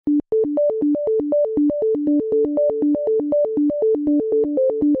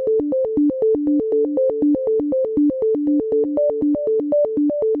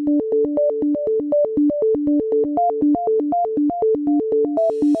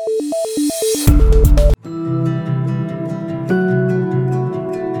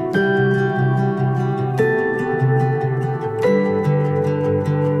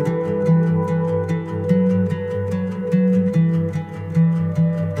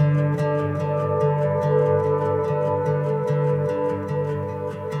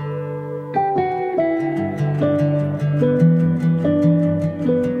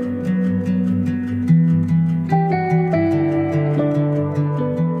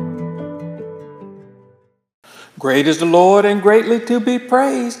Great is the Lord and greatly to be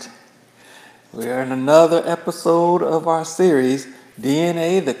praised. We are in another episode of our series,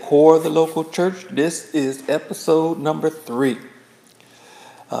 DNA, the core of the local church. This is episode number 3.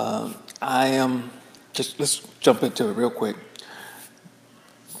 Let's jump into it real quick.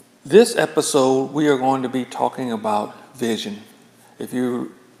 This episode, we are going to be talking about vision. If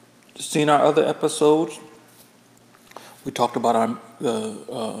you've seen our other episodes, we talked about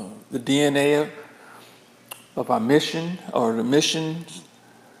the DNA of our mission, or the mission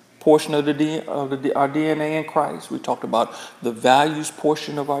portion of our DNA in Christ. We talked about the values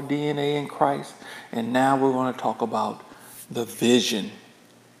portion of our DNA in Christ, and now we're going to talk about the vision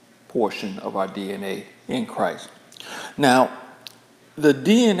portion of our DNA in Christ. Now, the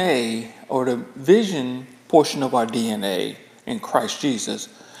DNA or the vision portion of our DNA in Christ Jesus,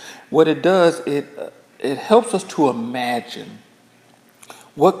 what it does, it helps us to imagine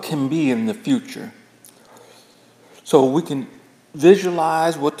what can be in the future. So we can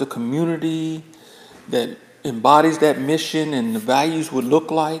visualize what the community that embodies that mission and the values would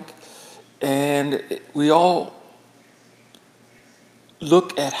look like. And we all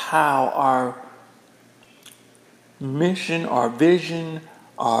look at how our mission, our vision,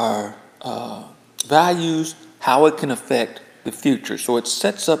 our values, how it can affect the future. So it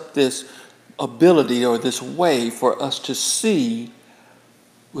sets up this ability or this way for us to see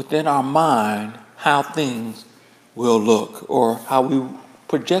within our mind how things will look or how we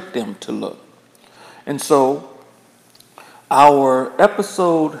project them to look. And so our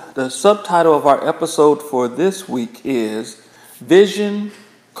episode, the subtitle of our episode for this week is Vision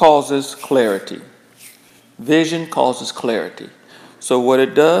Causes Clarity. Vision causes clarity. So what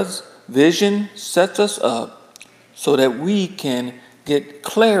it does, vision sets us up so that we can get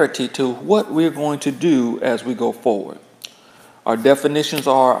clarity to what we're going to do as we go forward. Our definitions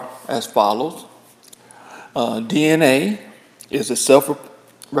are as follows. DNA is a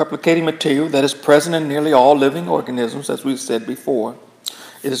self-replicating material that is present in nearly all living organisms, as we've said before.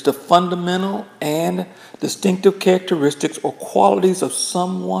 It is the fundamental and distinctive characteristics or qualities of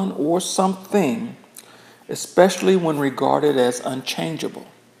someone or something, especially when regarded as unchangeable.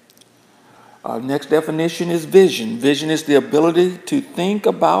 Our next definition is vision. Vision is the ability to think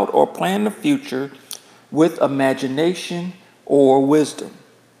about or plan the future with imagination or wisdom.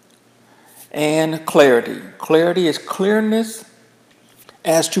 And clarity. Clarity is clearness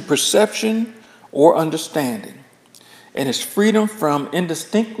as to perception or understanding, and it's freedom from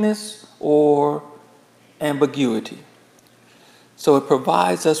indistinctness or ambiguity. So it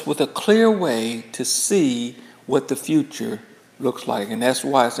provides us with a clear way to see what the future looks like, and that's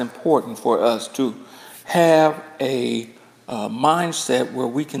why it's important for us to have a mindset where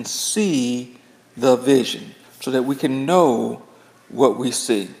we can see the vision so that we can know what we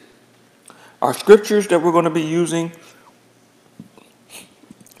see. Our scriptures that we're going to be using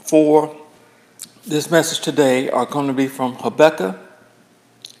for this message today are going to be from Habakkuk,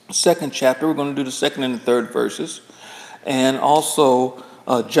 2nd chapter. We're going to do the 2nd and the 3rd verses. And also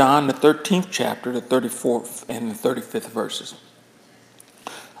John, the 13th chapter, the 34th and the 35th verses.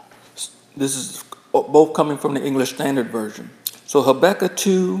 This is both coming from the English Standard Version. So Habakkuk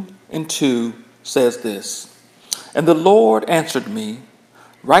 2:2 says this, "And the Lord answered me,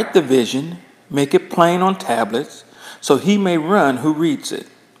 write the vision, make it plain on tablets, so he may run who reads it."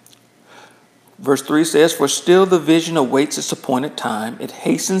 Verse 3 says, "For still the vision awaits its appointed time. It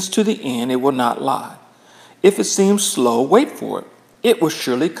hastens to the end, it will not lie. If it seems slow, wait for it. It will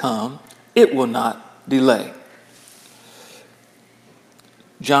surely come, it will not delay."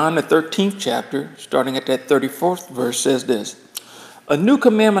 John, the 13th chapter, starting at that 34th verse, says this, "A new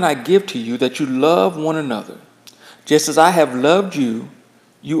commandment I give to you, that you love one another. Just as I have loved you,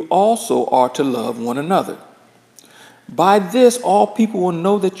 you also are to love one another. By this, all people will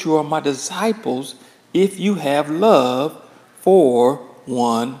know that you are my disciples if you have love for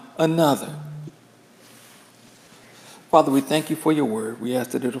one another." Father, we thank you for your word. We ask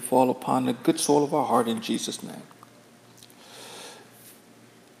that it will fall upon the good soil of our heart in Jesus' name.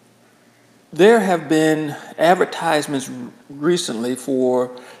 There have been advertisements recently for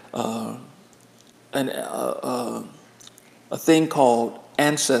a thing called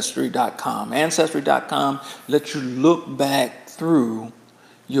Ancestry.com. Ancestry.com lets you look back through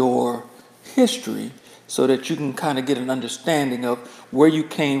your history so that you can kind of get an understanding of where you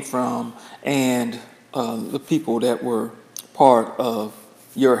came from and the people that were part of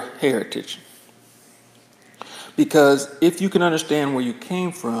your heritage. Because if you can understand where you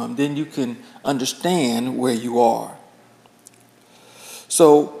came from, then you can understand where you are.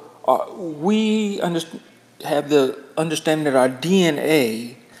 So we have the understanding that our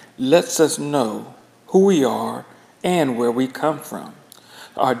DNA lets us know who we are, and where we come from.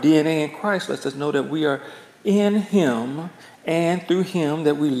 Our DNA in Christ lets us know that we are in Him, and through Him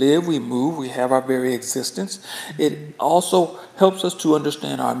that we live, we move, we have our very existence. It also helps us to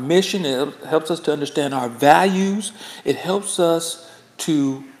understand our mission. It helps us to understand our values. It helps us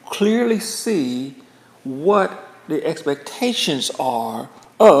to clearly see what the expectations are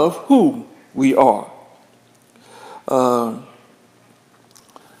of who we are.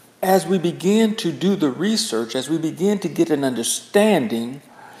 As we begin to do the research, as we begin to get an understanding,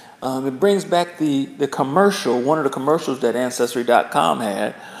 it brings back the commercial, one of the commercials that Ancestry.com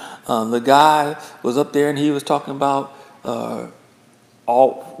had. The guy was up there and he was talking about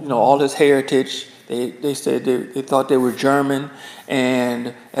all his heritage. They said they thought they were German,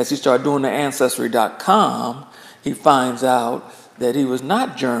 and as he started doing the Ancestry.com, he finds out that he was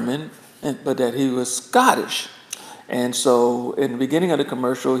not German, but that he was Scottish. And so in the beginning of the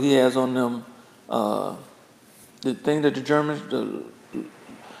commercial, he has on them the thing that the Germans, the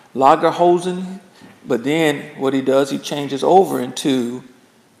Lagerhosen, but then what he does, he changes over into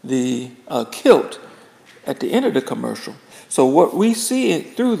the kilt at the end of the commercial. So what we see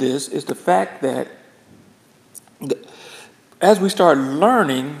through this is the fact that as we start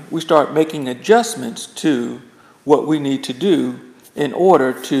learning, we start making adjustments to what we need to do in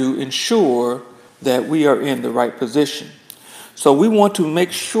order to ensure that we are in the right position. So we want to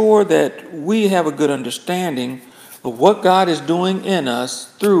make sure that we have a good understanding of what God is doing in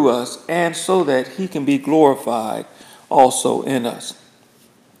us, through us, and so that He can be glorified also in us.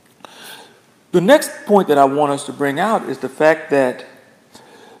 The next point that I want us to bring out is the fact that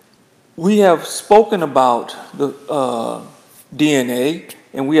we have spoken about the DNA,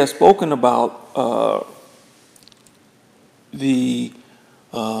 and we have spoken about the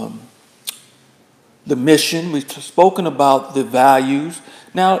mission. We've spoken about the values.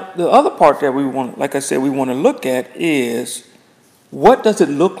 Now, the other part that we want, like I said, we want to look at is what does it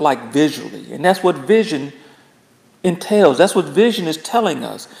look like visually? And that's what vision entails. That's what vision is telling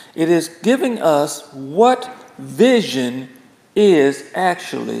us. It is giving us what vision is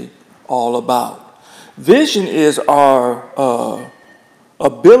actually all about. Vision is our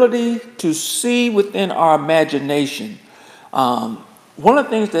ability to see within our imagination. One of the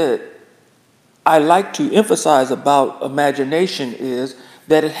things that I like to emphasize about imagination is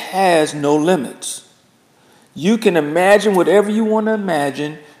that it has no limits. You can imagine whatever you want to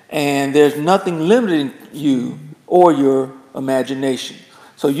imagine, and there's nothing limiting you or your imagination.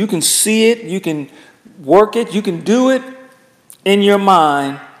 So you can see it, you can work it, you can do it in your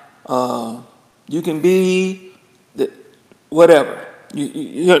mind. You can be whatever.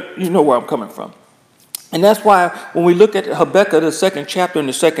 You know where I'm coming from. And that's why when we look at Habakkuk, the second chapter and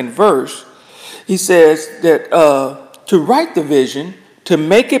the second verse, he says that to write the vision, to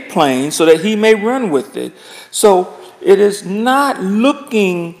make it plain so that he may run with it. So it is not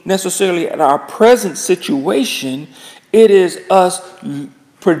looking necessarily at our present situation. It is us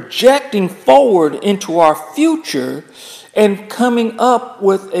projecting forward into our future and coming up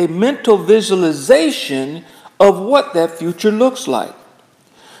with a mental visualization of what that future looks like.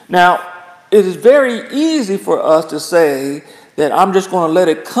 Now, it is very easy for us to say that I'm just going to let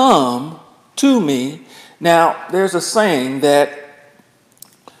it come to me. Now, there's a saying that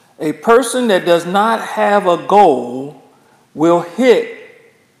a person that does not have a goal will hit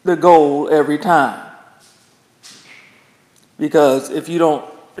the goal every time. Because if you're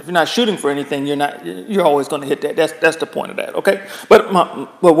not shooting for anything, you're always going to hit that. That's the point of that, okay? But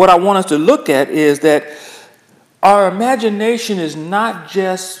what I want us to look at is that our imagination is not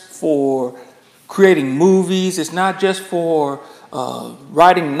just for creating movies. It's not just for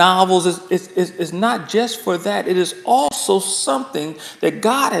writing novels. It's not just for that. It is also something that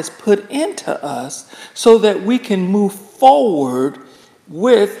God has put into us so that we can move forward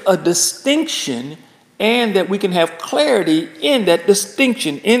with a distinction, and that we can have clarity in that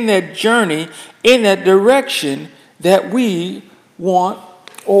distinction, in that journey, in that direction that we want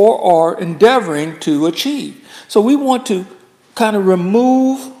or are endeavoring to achieve. So we want to kind of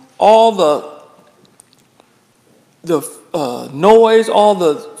remove all the noise, all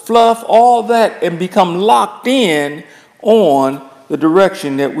the fluff, all that, and become locked in on the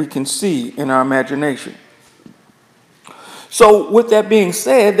direction that we can see in our imagination. So with that being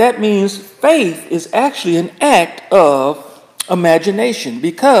said, that means faith is actually an act of imagination,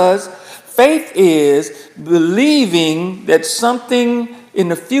 because faith is believing that something in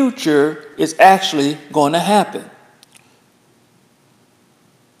the future is actually going to happen.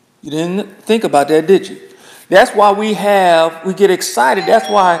 You didn't think about that, did you? That's why we get excited. That's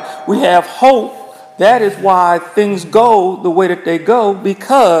why we have hope. That is why things go the way that they go,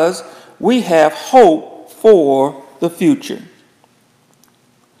 because we have hope for the future.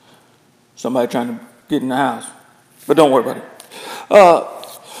 Somebody trying to get in the house, but don't worry about it.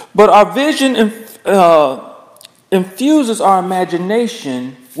 But our vision infuses our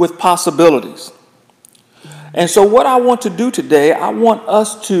imagination with possibilities. And so what I want to do today, I want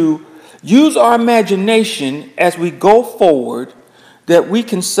us to use our imagination as we go forward, that we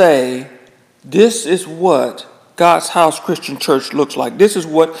can say, this is what God's House Christian Church looks like. This is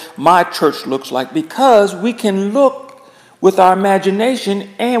what my church looks like, because we can look with our imagination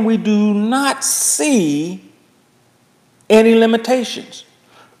and we do not see any limitations.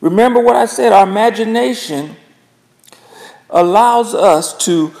 Remember what I said, our imagination allows us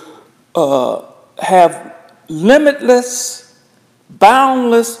to have limitless,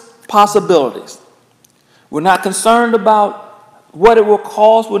 boundless possibilities. We're not concerned about what it will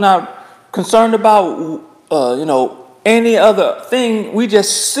cost. We're not concerned about, any other thing. We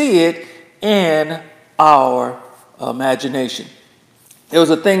just see it in our imagination. There was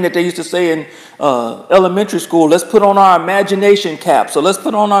a thing that they used to say in elementary school, let's put on our imagination caps. So let's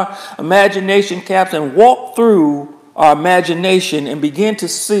put on our imagination caps and walk through our imagination and begin to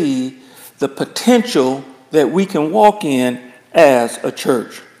see the potential that we can walk in as a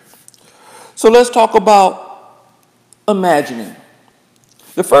church. So let's talk about imagining.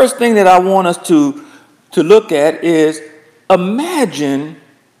 The first thing that I want us to look at is imagine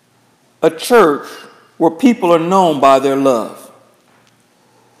a church where people are known by their love.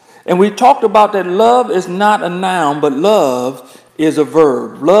 And we talked about that love is not a noun, but love is a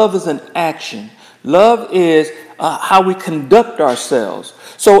verb. Love is an action. Love is how we conduct ourselves.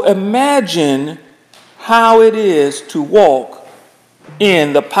 So imagine how it is to walk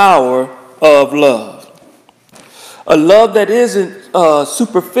in the power of love. A love that isn't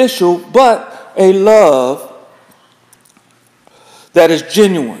superficial, but a love that is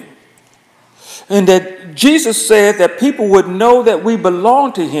genuine. And that Jesus said that people would know that we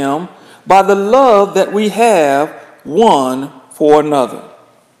belong to him by the love that we have one for another.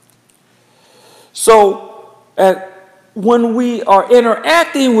 So when we are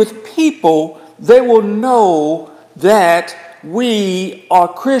interacting with people, they will know that we are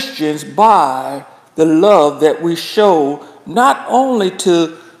Christians by the love that we show not only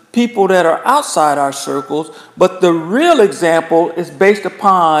to people that are outside our circles, but the real example is based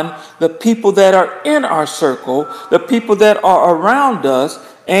upon the people that are in our circle, the people that are around us,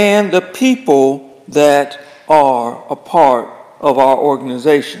 and the people that are a part of our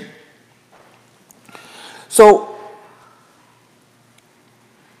organization. So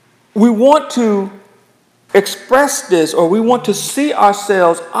we want to express this, or we want to see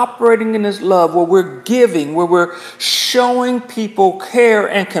ourselves operating in this love where we're giving, where we're showing people care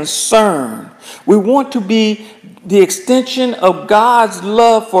and concern. We want to be the extension of God's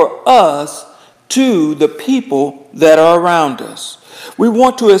love for us to the people that are around us. We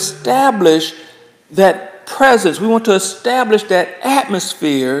want to establish that presence. We want to establish that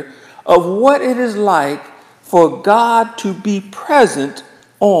atmosphere of what it is like for God to be present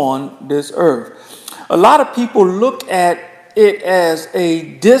on this earth. A lot of people look at it as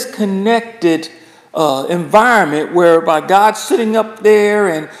a disconnected environment whereby God's sitting up there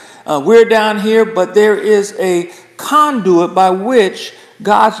and we're down here, but there is a conduit by which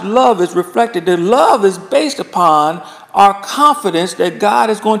God's love is reflected. The love is based upon our confidence that God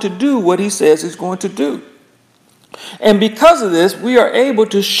is going to do what he says he's going to do. And because of this, we are able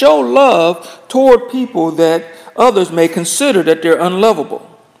to show love toward people that others may consider that they're unlovable.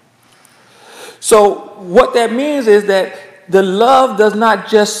 So what that means is that the love does not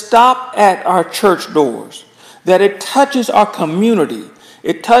just stop at our church doors, that it touches our community,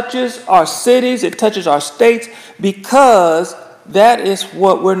 it touches our cities, it touches our states, because that is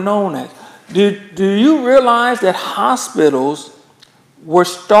what we're known as. Do you realize that hospitals were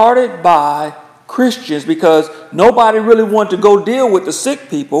started by Christians because nobody really wanted to go deal with the sick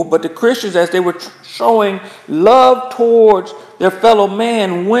people, but the Christians, as they were showing love towards their fellow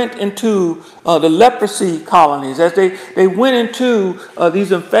man, went into the leprosy colonies, as they went into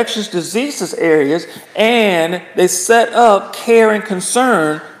these infectious diseases areas, and they set up care and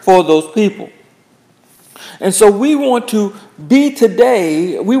concern for those people. And so we want to be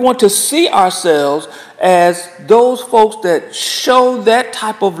today, we want to see ourselves as those folks that show that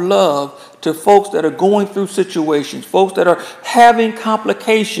type of love to folks that are going through situations, folks that are having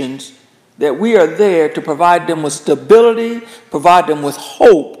complications, that we are there to provide them with stability, provide them with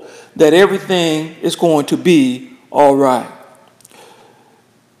hope that everything is going to be all right.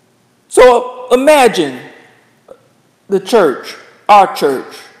 So imagine the church, our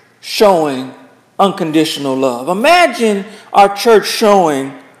church, showing unconditional love. Imagine our church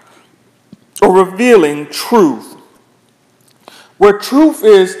showing or revealing truth. Where truth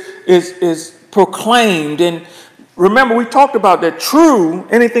is proclaimed. And remember, we talked about that true,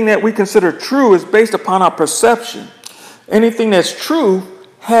 anything that we consider true is based upon our perception. Anything that's true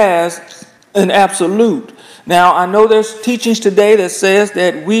has an absolute. Now, I know there's teachings today that says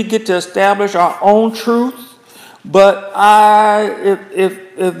that we get to establish our own truth, but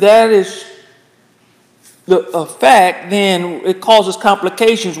if that is a fact, then it causes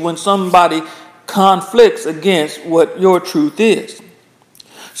complications when somebody conflicts against what your truth is.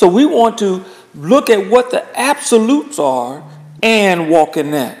 So we want to look at what the absolutes are and walk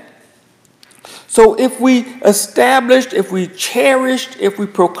in that. So if we established, if we cherished, if we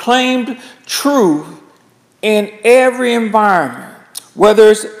proclaimed truth in every environment, whether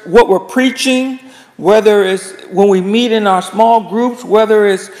it's what we're preaching, whether it's when we meet in our small groups, whether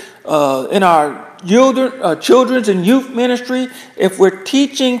it's in our children's and youth ministry, if we're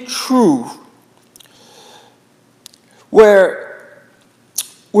teaching truth, where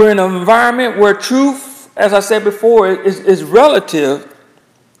we're in an environment where truth, as I said before, is relative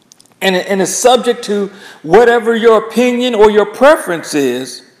and is subject to whatever your opinion or your preference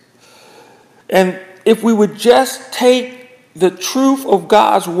is. And if we would just take the truth of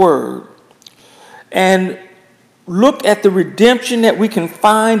God's word and look at the redemption that we can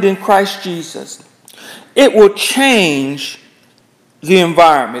find in Christ Jesus, it will change the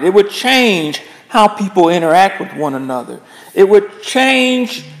environment. It would change how people interact with one another. It would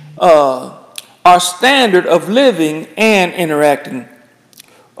change our standard of living and interacting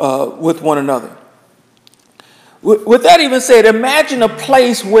with one another. With that even said, imagine a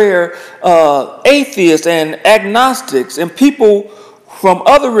place where atheists and agnostics and people from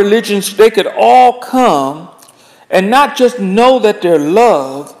other religions, they could all come and not just know that they're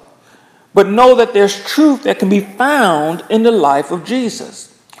loved, but know that there's truth that can be found in the life of Jesus.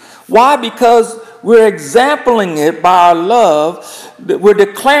 Why? Because we're exempling it by our love. We're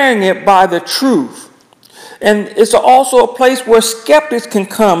declaring it by the truth. And it's also a place where skeptics can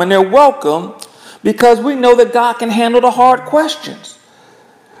come and they're welcome because we know that God can handle the hard questions.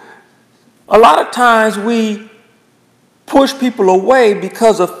 A lot of times we push people away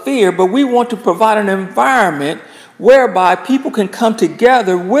because of fear, but we want to provide an environment whereby people can come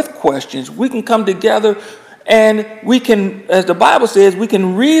together with questions. We can come together and we can, as the Bible says, we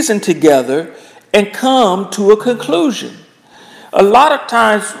can reason together and come to a conclusion. A lot of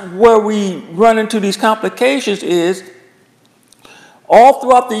times where we run into these complications is all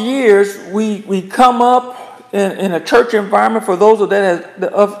throughout the years we come up in a church environment for those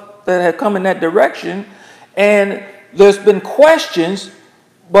that have come in that direction, and there's been questions,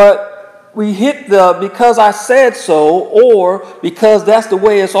 but we hit the because I said so or because that's the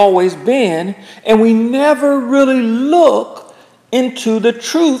way it's always been, and we never really look into the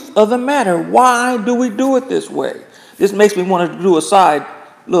truth of the matter. Why do we do it this way? This makes me want to do a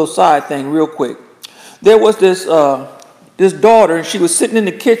little side thing real quick. There was this daughter, and she was sitting in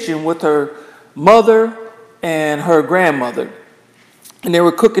the kitchen with her mother and her grandmother, and they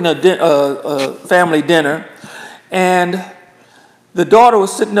were cooking a family dinner. And the daughter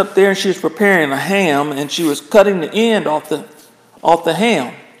was sitting up there, and she was preparing a ham, and she was cutting the end off the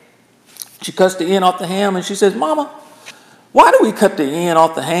ham. She cuts the end off the ham, and she says, "Mama, why do we cut the end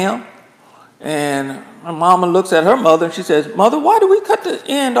off the ham?" And her mama looks at her mother and she says, "Mother, why do we cut the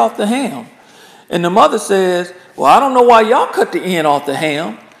end off the ham?" And the mother says, "Well, I don't know why y'all cut the end off the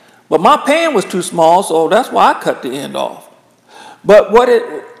ham, but my pan was too small, so that's why I cut the end off." But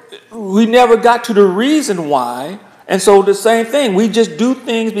we never got to the reason why. And so the same thing, we just do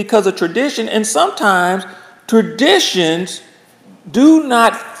things because of tradition, and sometimes traditions do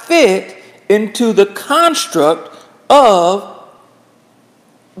not fit into the construct of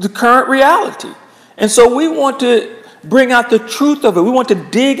the current reality. And so we want to bring out the truth of it. We want to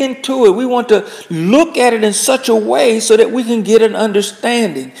dig into it. We want to look at it in such a way so that we can get an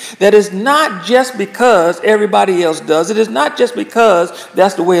understanding that is not just because everybody else does it. It's not just because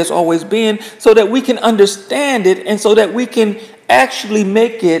that's the way it's always been, so that we can understand it and so that we can actually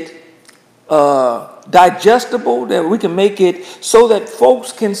make it digestible, that we can make it so that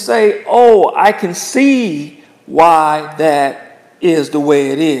folks can say, "Oh, I can see why that is the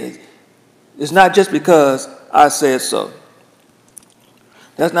way it is." It's not just because I said so.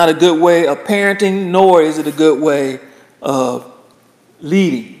 That's not a good way of parenting, nor is it a good way of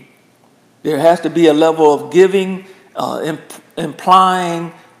leading. There has to be a level of giving,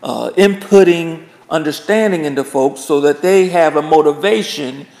 implying, inputting, understanding into folks so that they have a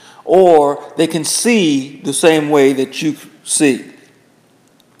motivation or they can see the same way that you see.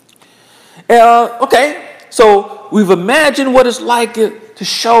 Okay, so we've imagined what it's like to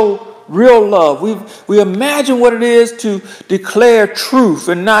show real love. We imagine what it is to declare truth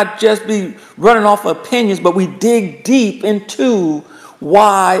and not just be running off of opinions, but we dig deep into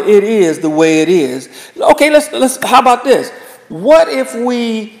why it is the way it is. Okay, let's how about this? What if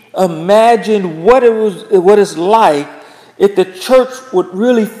we imagined what it's like if the church would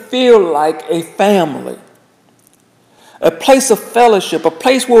really feel like a family? A place of fellowship, a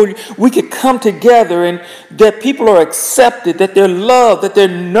place where we could come together and that people are accepted, that they're loved, that they're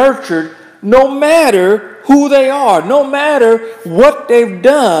nurtured, no matter who they are, no matter what they've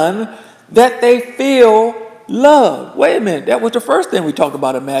done, that they feel loved. Wait a minute, that was the first thing we talked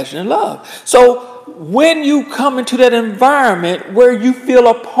about, imagining love. So when you come into that environment where you feel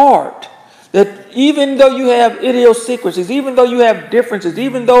a part, that even though you have idiosyncrasies, even though you have differences,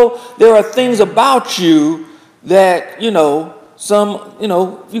 even though there are things about you that, you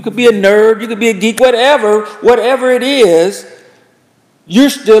could be a nerd, you could be a geek, whatever it is, you're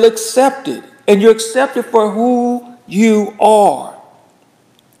still accepted. And you're accepted for who you are.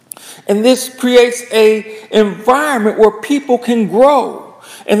 And this creates an environment where people can grow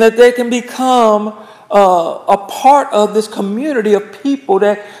and that they can become a part of this community of people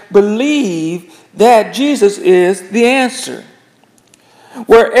that believe that Jesus is the answer.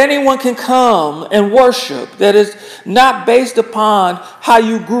 Where anyone can come and worship, that is not based upon how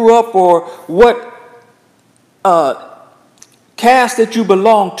you grew up or what caste that you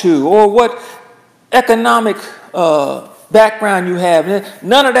belong to or what economic background you have.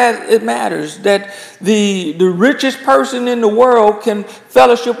 None of that, it matters. That the richest person in the world can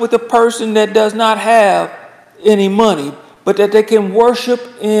fellowship with a person that does not have any money, but that they can worship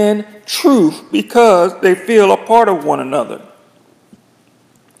in truth because they feel a part of one another.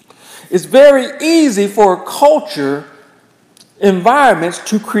 It's very easy for culture environments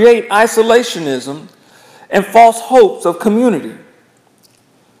to create isolationism and false hopes of community.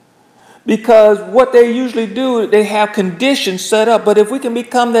 Because what they usually do, they have conditions set up. But if we can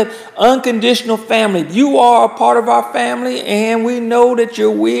become that unconditional family, you are a part of our family, and we know that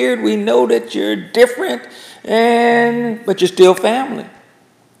you're weird, we know that you're different, but you're still family.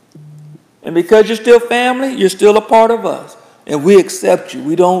 And because you're still family, you're still a part of us. And we accept you.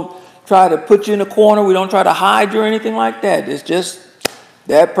 We don't try to put you in a corner. We don't try to hide you or anything like that. It's just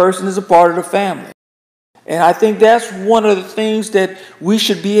that person is a part of the family. And I think that's one of the things that we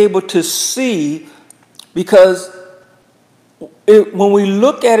should be able to see, because when we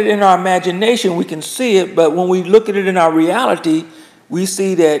look at it in our imagination, we can see it. But when we look at it in our reality, we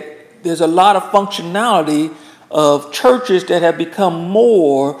see that there's a lot of functionality of churches that have become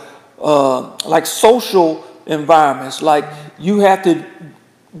more like social environments. Like you have to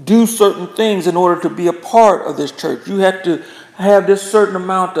do certain things in order to be a part of this church. You have to have this certain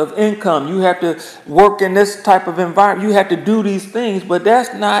amount of income. You have to work in this type of environment. You have to do these things, but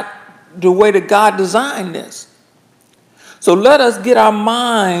that's not the way that God designed this. So let us get our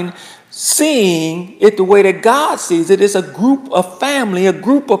mind seeing it the way that God sees it. It's a group of family, a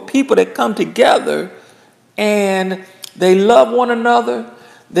group of people that come together and they love one another,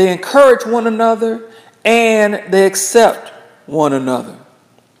 they encourage one another, and they accept one another.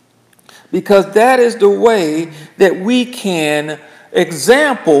 Because that is the way that we can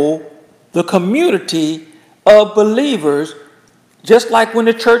example the community of believers, just like when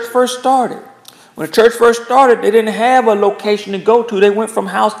the church first started. When the church first started, they didn't have a location to go to. They went from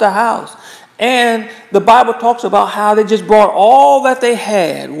house to house. And the Bible talks about how they just brought all that they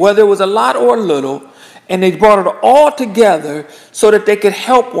had, whether it was a lot or a little, and they brought it all together so that they could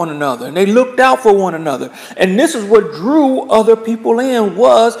help one another. And they looked out for one another. And this is what drew other people in,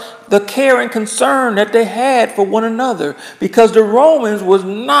 was the care and concern that they had for one another. Because the Romans was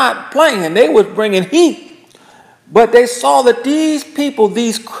not playing. They was bringing heat. But they saw that these people,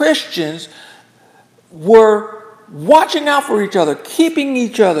 these Christians, were watching out for each other, keeping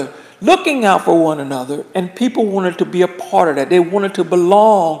each other, looking out for one another. And people wanted to be a part of that. They wanted to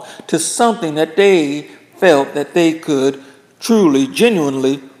belong to something that they felt that they could truly,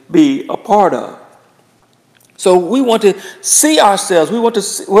 genuinely be a part of. So we want to see ourselves, we want to,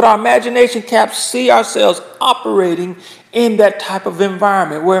 with our imagination caps, see ourselves operating in that type of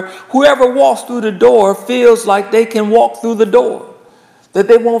environment where whoever walks through the door feels like they can walk through the door. That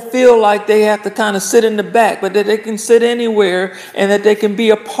they won't feel like they have to kind of sit in the back, but that they can sit anywhere and that they can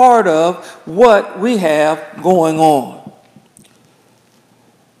be a part of what we have going on.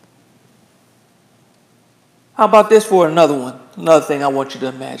 How about this for another one? Another thing I want you to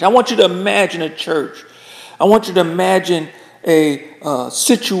imagine. I want you to imagine a church. I want you to imagine a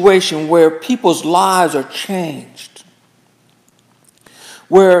situation where people's lives are changed.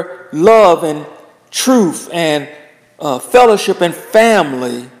 Where love and truth and fellowship and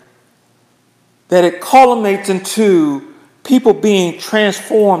family that it culminates into people being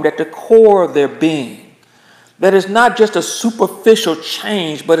transformed at the core of their being. That it's not just a superficial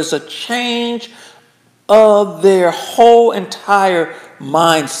change, but it's a change of their whole entire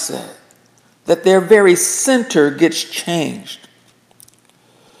mindset. That their very center gets changed.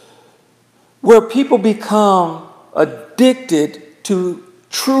 Where people become addicted to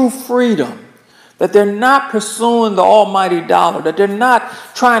true freedom. That they're not pursuing the almighty dollar. That they're not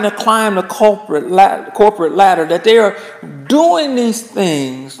trying to climb the corporate ladder. That they are doing these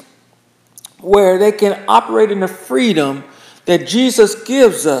things where they can operate in the freedom that Jesus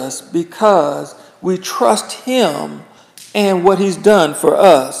gives us because we trust him and what he's done for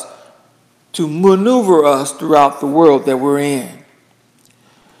us to maneuver us throughout the world that we're in.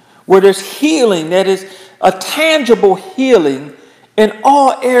 Where there's healing that is a tangible healing in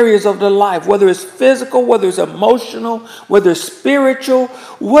all areas of the life, whether it's physical, whether it's emotional, whether it's spiritual,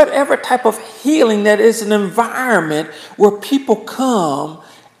 whatever type of healing that is an environment where people come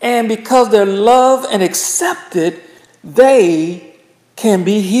and because they're loved and accepted, they can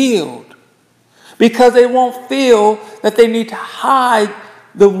be healed. Because they won't feel that they need to hide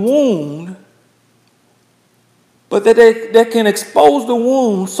the wound, but that they can expose the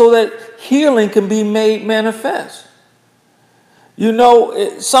wound so that healing can be made manifest. You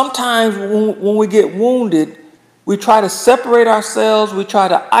know, sometimes when we get wounded, we try to separate ourselves, we try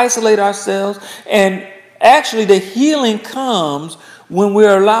to isolate ourselves, and actually the healing comes when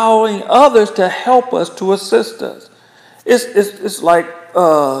we're allowing others to help us, to assist us. It's like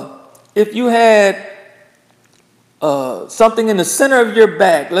if you had something in the center of your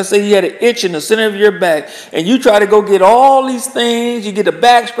back. Let's say you had an itch in the center of your back, and you try to go get all these things. You get a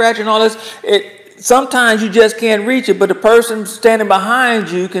back scratch and all this. Sometimes you just can't reach it, but the person standing behind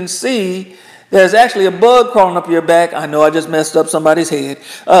you can see there's actually a bug crawling up your back. I know I just messed up somebody's head.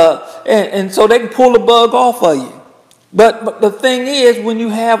 And so they can pull the bug off of you. But the thing is, when you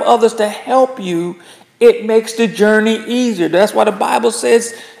have others to help you, it makes the journey easier. That's why the Bible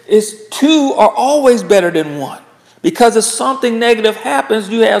says two are always better than one. Because if something negative happens,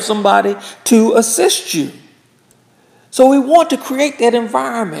 you have somebody to assist you. So we want to create that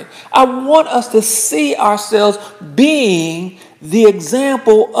environment. I want us to see ourselves being the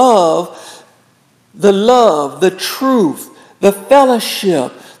example of the love, the truth, the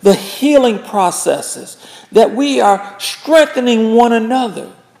fellowship, the healing processes, that we are strengthening one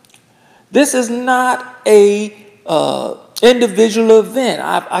another. This is not a individual event.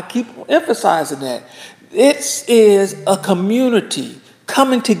 I keep emphasizing that. It is a community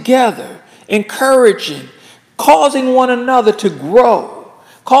coming together, encouraging, causing one another to grow,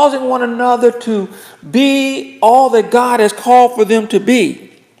 causing one another to be all that God has called for them to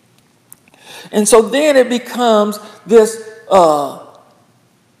be. And so then it becomes this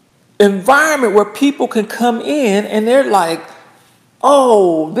environment where people can come in and they're like,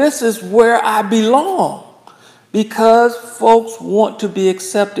 oh, this is where I belong. Because folks want to be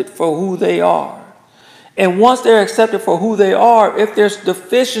accepted for who they are. And once they're accepted for who they are, if there's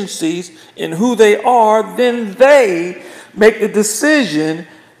deficiencies in who they are, then they make the decision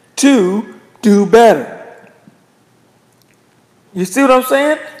to do better. You see what I'm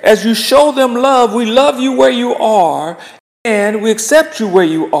saying? As you show them love, we love you where you are, and we accept you where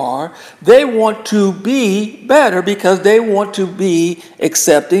you are. They want to be better because they want to be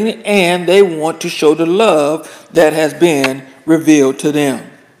accepting and they want to show the love that has been revealed to them.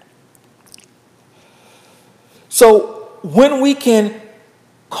 So when we can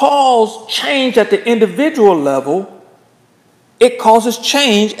cause change at the individual level, it causes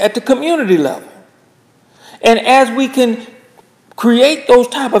change at the community level. And as we can create those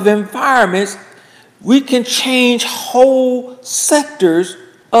type of environments, we can change whole sectors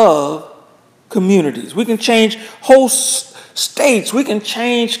of communities. We can change whole states. We can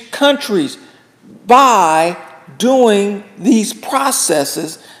change countries by doing these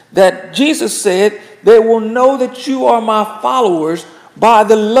processes that Jesus said, they will know that you are my followers by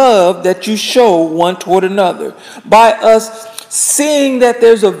the love that you show one toward another. By us seeing that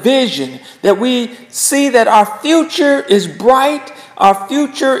there's a vision, that we see that our future is bright, our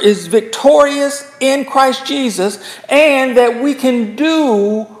future is victorious in Christ Jesus, and that we can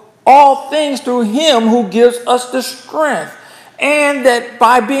do all things through him who gives us the strength. And that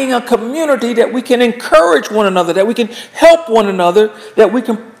by being a community that we can encourage one another, that we can help one another, that we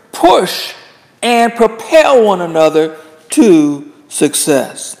can push and propel one another to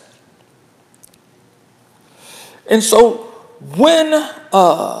success. And so when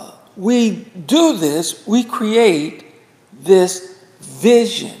we do this, we create this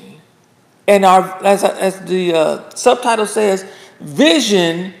vision. And as the subtitle says,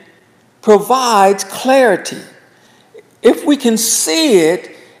 vision provides clarity. If we can see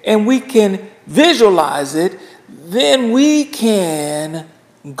it and we can visualize it, then we can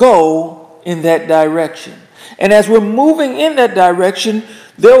go in that direction. And as we're moving in that direction,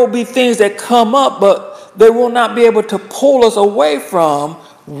 there will be things that come up, but they will not be able to pull us away from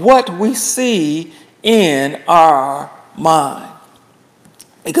what we see in our mind.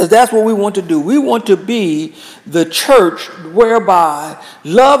 Because that's what we want to do. We want to be the church whereby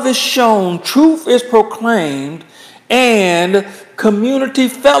love is shown, truth is proclaimed, and community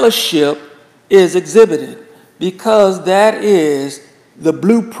fellowship is exhibited. Because that is the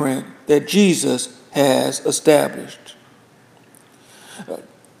blueprint that Jesus has established.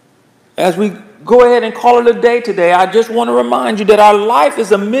 As we go ahead and call it a day today, I just want to remind you that our life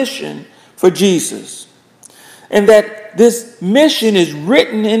is a mission for Jesus. And that this mission is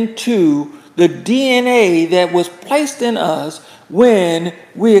written into the DNA that was placed in us when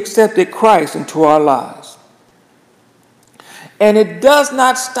we accepted Christ into our lives. And it does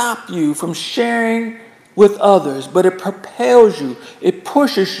not stop you from sharing with others, but it propels you, it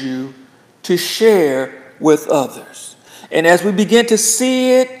pushes you to share with others. And as we begin to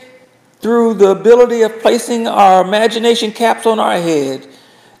see it through the ability of placing our imagination caps on our head,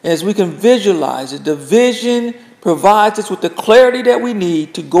 as we can visualize it, the vision provides us with the clarity that we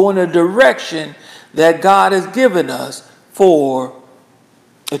need to go in a direction that God has given us for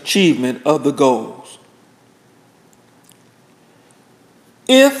achievement of the goals.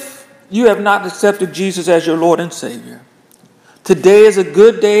 If you have not accepted Jesus as your Lord and Savior, today is a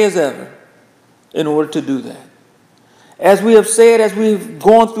good day as ever in order to do that. As we have said, as we've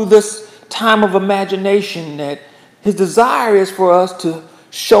gone through this time of imagination, that His desire is for us to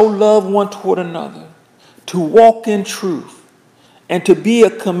show love one toward another, to walk in truth, and to be a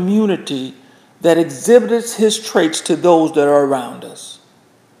community that exhibits His traits to those that are around us.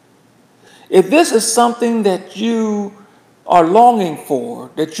 If this is something that you are longing for,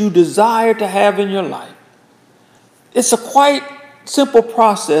 that you desire to have in your life, it's a quite simple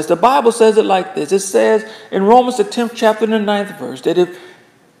process. The Bible says it like this. It says in Romans the 10th chapter and the 9th verse that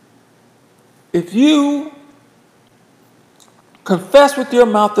if you confess with your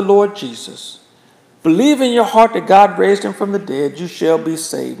mouth the Lord Jesus, believe in your heart that God raised Him from the dead, you shall be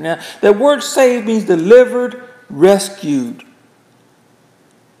saved. Now, that word saved means delivered, rescued.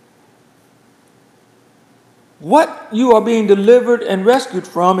 What you are being delivered and rescued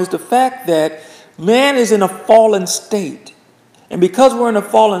from is the fact that man is in a fallen state. And because we're in a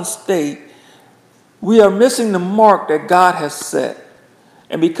fallen state, we are missing the mark that God has set.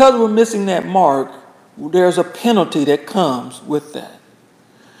 And because we're missing that mark, there's a penalty that comes with that.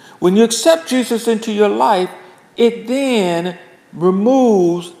 When you accept Jesus into your life, it then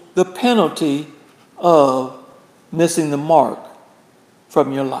removes the penalty of missing the mark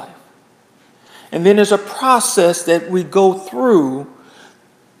from your life. And then there's a process that we go through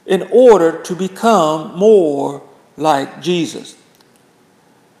in order to become more like Jesus.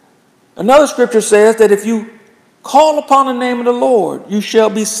 Another scripture says that if you call upon the name of the Lord, you shall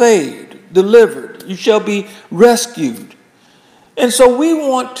be saved, delivered, you shall be rescued. And so we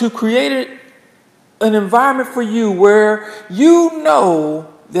want to create an environment for you where you know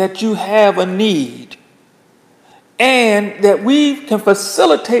that you have a need and that we can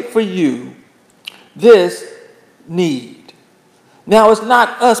facilitate for you this need. Now, it's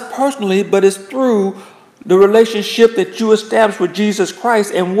not us personally, but it's through the relationship that you establish with Jesus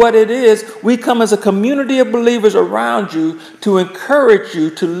Christ. And what it is, we come as a community of believers around you to encourage you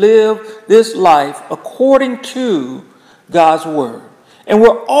to live this life according to God's word. And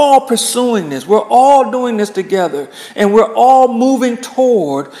we're all pursuing this. We're all doing this together. And we're all moving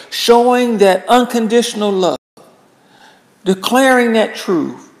toward showing that unconditional love, declaring that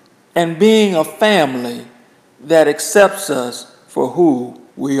truth, and being a family that accepts us for who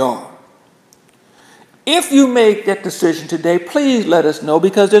we are. If you make that decision today, please let us know,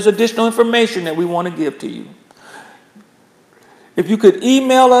 because there's additional information that we want to give to you. If you could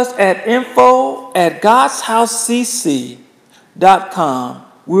email us at info@godshousecc.com,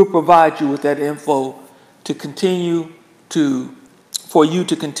 we'll provide you with that info to continue for you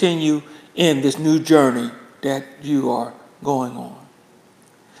to continue in this new journey that you are going on.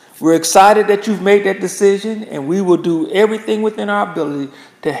 We're excited that you've made that decision, and we will do everything within our ability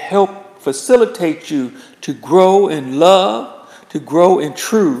to help facilitate you to grow in love, to grow in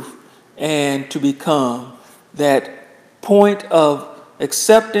truth, and to become that point of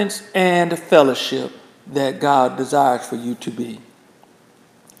acceptance and fellowship that God desires for you to be.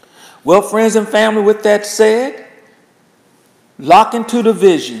 Well, friends and family, with that said, lock into the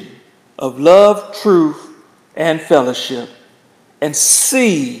vision of love, truth, and fellowship, and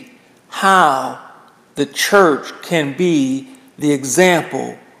see how the church can be the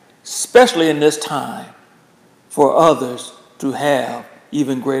example, especially in this time, for others to have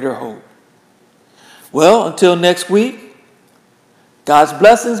even greater hope. Well, until next week, God's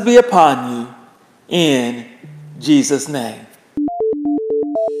blessings be upon you in Jesus' name.